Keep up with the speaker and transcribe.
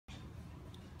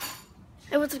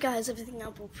Hey, what's up guys, everything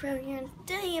Apple Pro here, and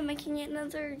today I'm making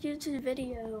another YouTube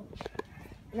video.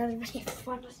 This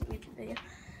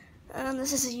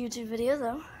is a YouTube video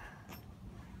though.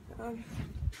 Of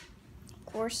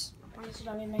course, honestly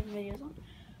I'm making videos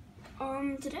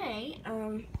on. Today,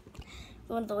 going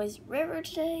to the lazy river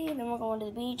today, and then we're going to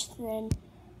the beach, and then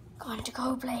going to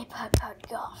go play putt-putt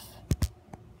golf.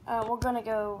 We're gonna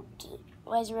go to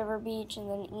lazy river beach,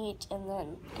 and then eat, and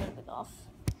then go to the golf.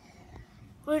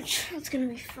 Which it's gonna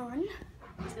be fun.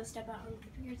 Let's go step out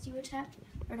and see what's happening,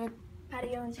 or the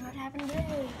patio, and see what happened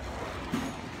today.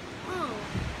 Oh,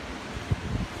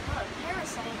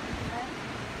 parasite.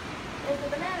 There's the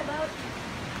banana boat.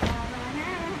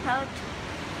 Banana boat.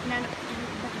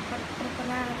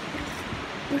 Banana.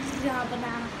 This is not a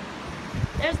banana.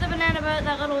 There's the banana boat,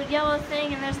 that little yellow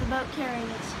thing, and there's the boat carrying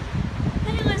it.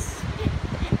 Penniless.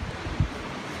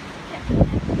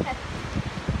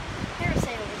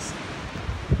 Parasailers.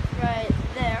 Right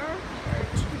there, or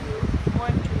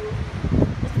one, two.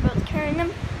 There's the boat carrying them.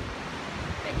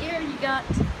 Right here, you got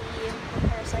the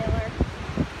parasailer,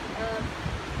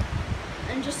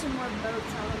 and just some more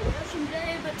boats out on the ocean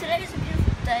today. But today's a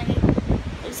beautiful day.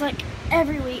 It's like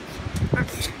every week, or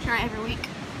not every week.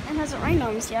 It hasn't rained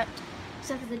on us yet,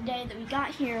 except for the day that we got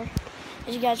here.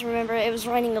 As you guys remember, it was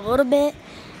raining a little bit.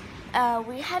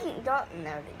 We hadn't gotten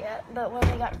there yet, but when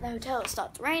we got to the hotel, it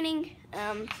stopped raining.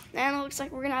 And it looks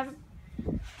like we're gonna have a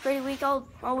pretty week all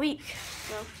week.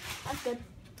 So that's good.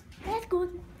 That's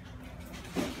good.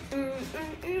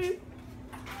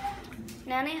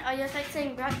 Nanny, are you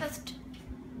fixing breakfast?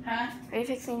 Huh? Are you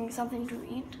fixing something to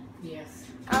eat? Yes.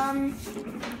 That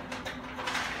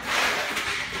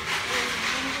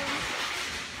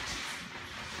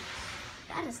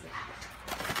is loud.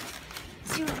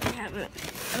 Let's see what we have.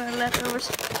 Leftovers.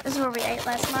 This is where we ate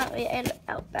last night. We ate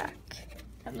out back.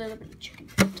 Have a little bit of chicken.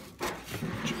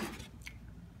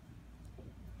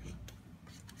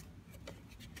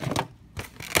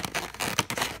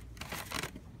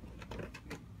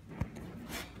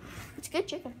 It's good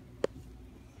chicken.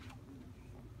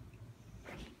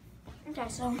 Okay,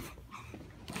 so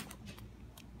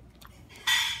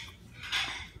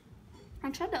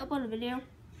I tried to upload a video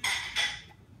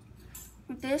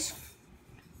with this,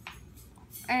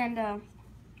 and I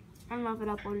don't know if it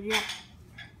uploaded yet.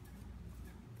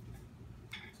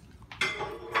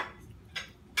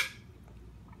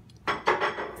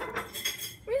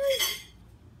 Really?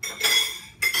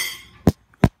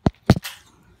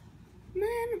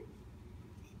 Man.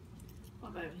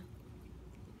 What, baby?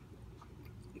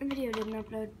 The video didn't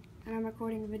upload, and I'm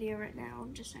recording a video right now.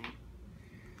 I'm just saying.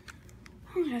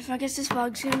 Okay, so I guess this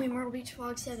vlog's gonna be Myrtle Beach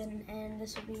Vlog 7, and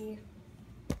this will be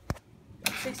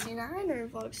 69 or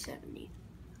vlog 70.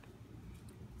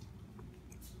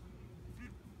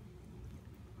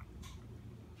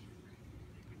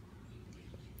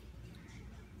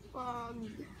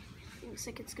 Looks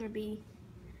like it's gonna be.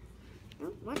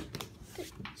 Oh, what?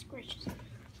 Goodness gracious.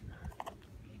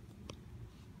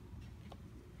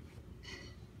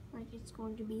 Like it's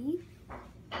going to be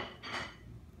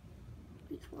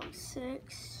Beach Vlog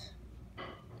 6.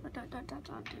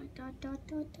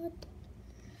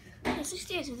 Yeah,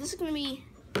 68, so this is going to be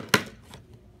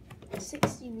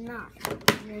 69.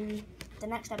 And then the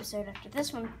next episode after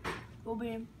this one will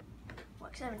be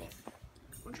Vlog 70.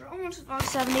 Which we're almost Vlog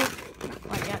 70. Not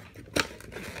quite yet.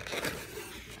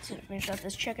 So finish up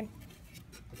this chicken.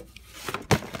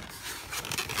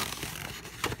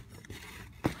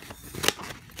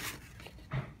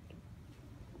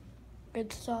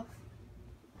 Good stuff.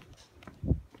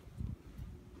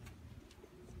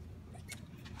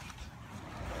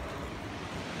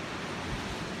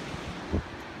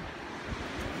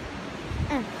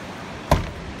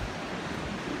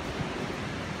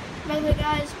 By the way,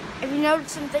 guys, if you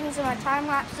notice some things in my time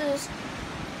lapses,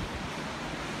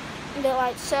 they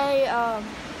like say,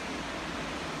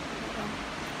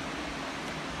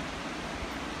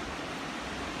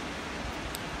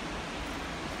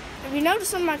 if you notice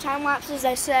some of my time lapses,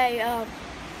 they say,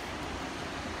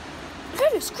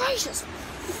 goodness gracious.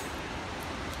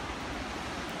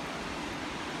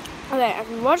 Okay, if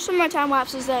you watch some of my time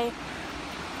lapses, they,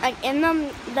 like in them,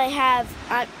 they have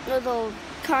little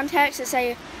context that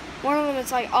say, one of them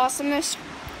is like awesomeness.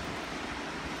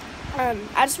 I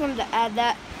just wanted to add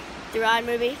that through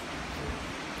iMovie.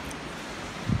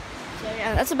 So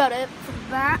yeah, that's about it for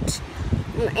that.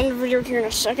 I'm going to end the video here in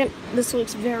a second. This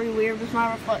looks very weird with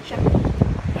my reflection.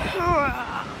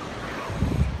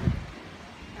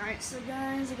 Alright, so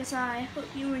guys, I guess I hope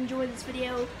you enjoyed this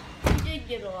video. If you did,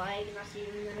 give it a like, and I'll see you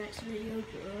in the next video.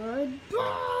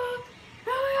 Goodbye!